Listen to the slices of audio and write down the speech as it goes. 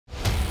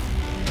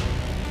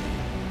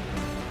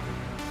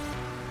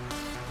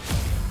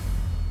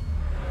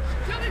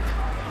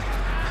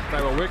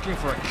Working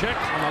for a kick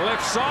on the left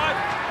side.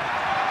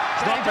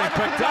 It's not been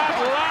picked up.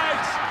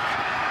 Leyds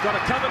got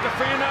a cover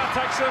defender,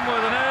 takes him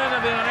with an in and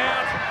then an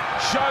out.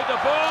 Showed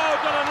the ball.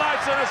 Dillyn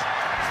Leyds in his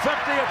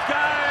 50th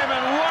game,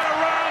 and what a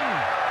run!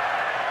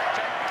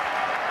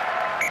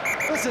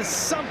 This is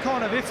some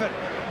kind of effort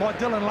by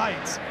Dillyn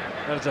Leyds.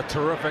 That is a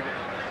terrific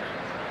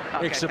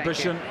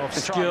exhibition of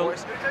skill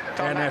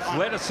and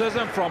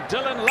athleticism from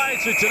Dillyn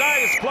Leyds, who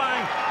today is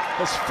playing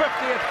his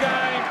 50th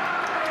game.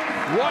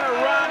 What a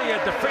run. He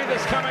had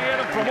defenders coming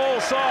at him from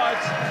all sides.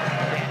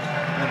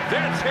 And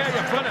that's how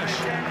you finish.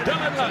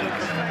 Dillyn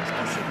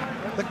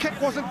Leyds. The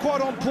kick wasn't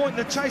quite on point,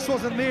 the chase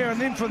wasn't there,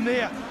 and then from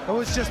there, it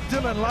was just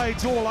Dillyn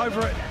Leyds all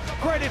over it.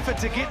 Great effort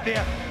to get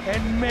there,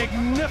 and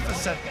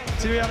magnificent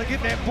to be able to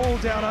get that ball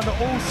down under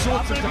all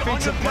sorts of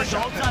defensive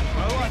pressure.